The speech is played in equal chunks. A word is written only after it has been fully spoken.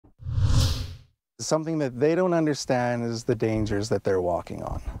Something that they don't understand is the dangers that they're walking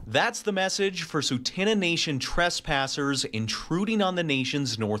on. That's the message for Tsuut'ina Nation trespassers intruding on the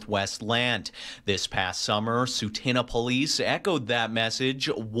nation's northwest land. This past summer, Tsuut'ina police echoed that message,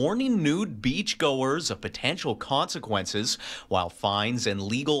 warning nude beachgoers of potential consequences. While fines and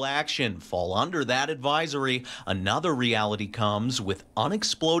legal action fall under that advisory, another reality comes with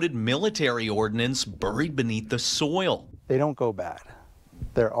unexploded military ordnance buried beneath the soil. They don't go bad.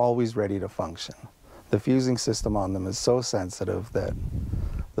 They're always ready to function. The fusing system on them is so sensitive that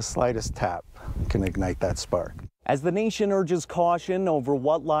the slightest tap can ignite that spark. As the nation urges caution over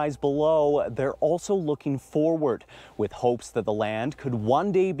what lies below, they're also looking forward. With hopes that the land could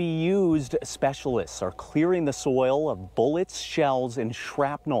one day be used, specialists are clearing the soil of bullets, shells, and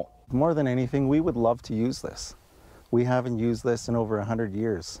shrapnel. More than anything, we would love to use this. We haven't used this in over 100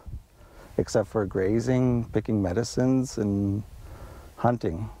 years, except for grazing, picking medicines, and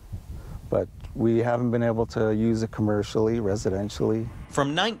hunting. But we haven't been able to use it commercially, residentially.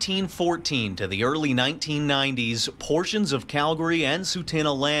 From 1914 to the early 1990s, portions of Calgary and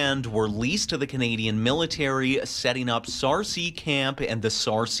Tsuut'ina land were leased to the Canadian military, setting up Sarcee Camp and the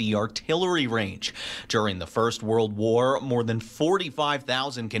Sarcee Artillery Range. During the First World War, more than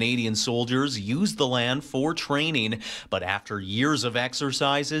 45,000 Canadian soldiers used the land for training. But after years of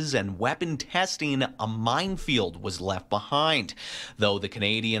exercises and weapon testing, a minefield was left behind. Though the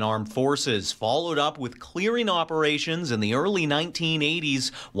Canadian Armed Forces followed up with clearing operations in the early 1980s,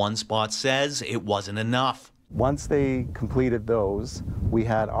 one spot says it wasn't enough. Once they completed those, we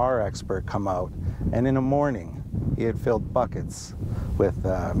had our expert come out, and in a morning, he had filled buckets with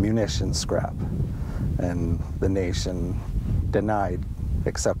munition scrap, and the nation denied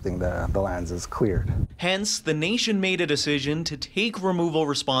accepting the lands as cleared. Hence, the nation made a decision to take removal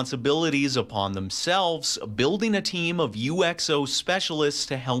responsibilities upon themselves, building a team of UXO specialists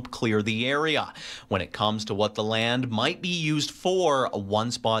to help clear the area. When it comes to what the land might be used for,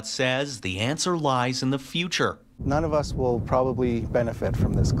 one spot says the answer lies in the future. None of us will probably benefit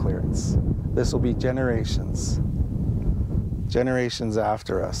from this clearance. This will be generations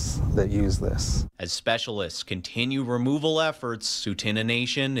after us that use this. As specialists continue removal efforts, Tsuut'ina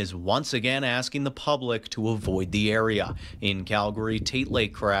Nation is once again asking the public to avoid the area. In Calgary, Tate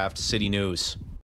Laycraft, City News.